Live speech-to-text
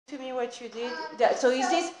To me what you did. So is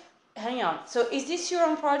this, hang on, so is this your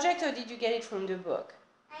own project or did you get it from the book?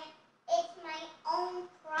 It's my own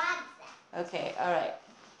project. Okay, all right.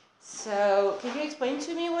 So can you explain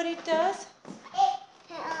to me what it does?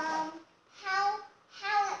 How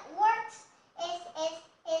it works is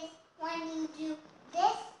when you do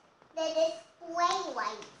this, the display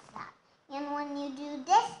lights up, and when you do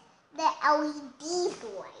this, the LEDs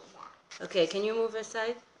light up. Okay, can you move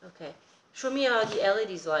aside? Okay. Show me how the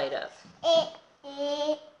LEDs light up.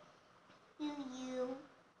 You.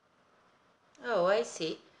 Oh, I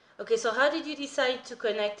see. Okay, so how did you decide to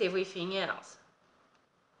connect everything else?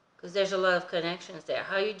 Because there's a lot of connections there.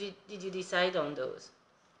 How did you decide on those?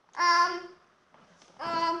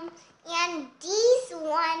 And these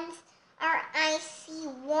ones are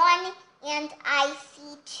IC1 and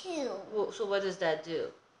IC2. Well, so what does that do?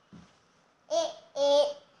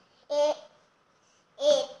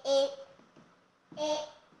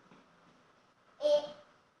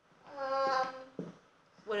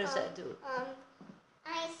 What does that do?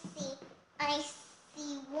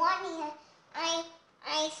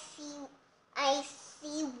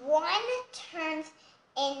 IC1 turns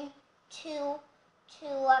into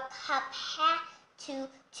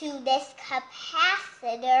this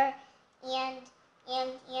capacitor, and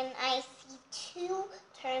IC2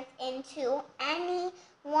 turns into any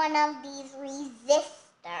one of these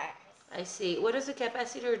resistors. I see. What does the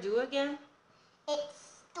capacitor do again? It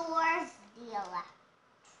stores the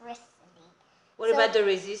electricity. What about the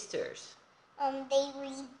resistors? They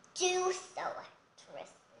reduce electricity.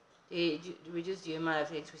 They reduce the amount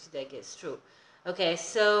of electricity that gets through. Okay,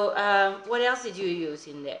 so what else did you use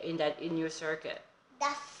in your circuit?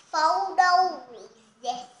 The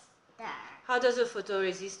photoresistor. How does a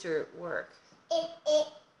photoresistor work? It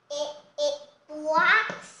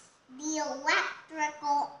blocks the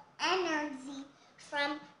electrical energy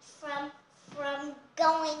from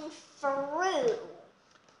going through.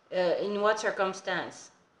 In what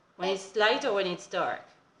circumstance? When it's light or when it's dark?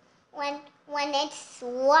 When it's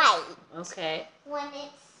light. Okay. When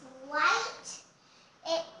it's light,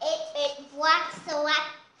 it blocks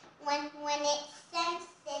when it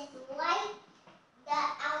senses light, the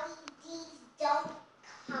LEDs don't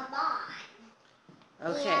come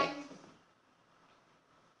on. Okay.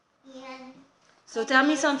 So And tell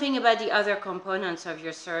me something about the other components of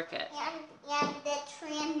your circuit. And the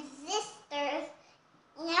transistors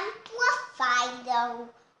amplify the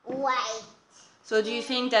light. So do you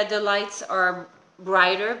think that the lights are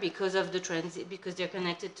brighter because of because they're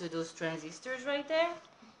connected to those transistors right there?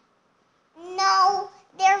 No,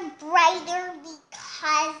 they're brighter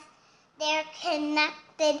because they're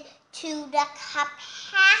connected to the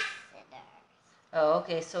capacitor. Oh,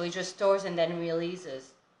 okay. So it just stores and then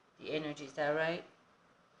releases the energy. Is that right?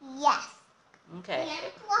 Yes. Okay.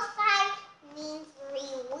 Amplify means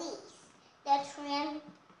release.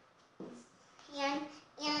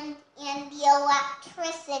 And the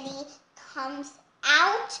electricity comes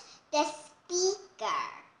out the speaker.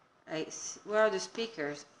 Where are the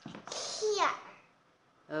speakers? Here.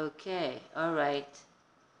 Okay. All right.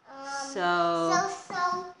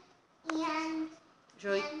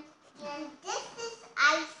 Joy. And this is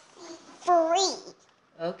IC3.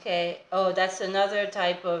 Okay. Oh, that's another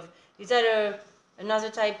type of. Is that another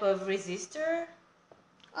type of resistor?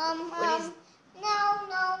 No.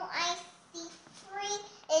 IC3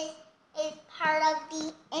 is part of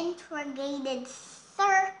the integrated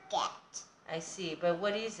circuit. I see, but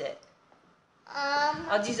what is it?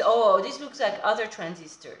 Oh, this looks like other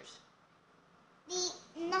transistors.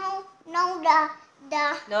 No,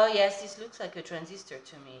 yes, this looks like a transistor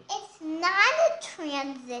to me. It's not a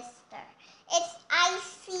transistor. It's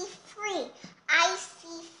IC3.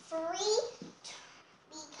 IC3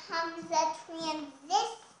 becomes a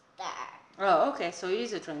transistor. Oh, okay, so it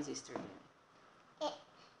is a transistor.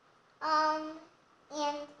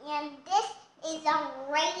 And this is a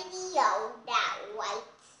radio that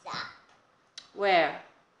lights up. Where?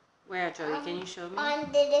 Where, Joey? Can you show me?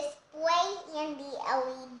 On the display and the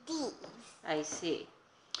LEDs. I see.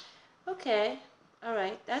 Okay. All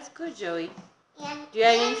right. That's good, Joey. Do you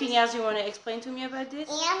have anything else you want to explain to me about this?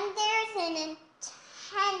 And there's an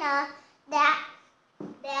antenna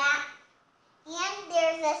and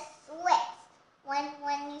there's a switch. When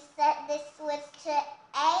you set this switch to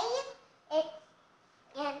A,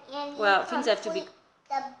 things have to be.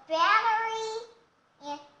 The battery,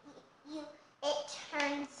 and it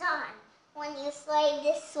turns on. When you slide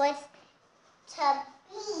this switch to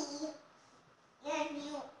B, and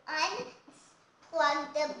you unplug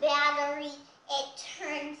the battery, it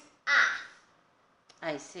turns off.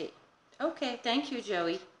 I see. Okay, thank you,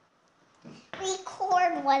 Joey.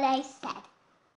 record what I said.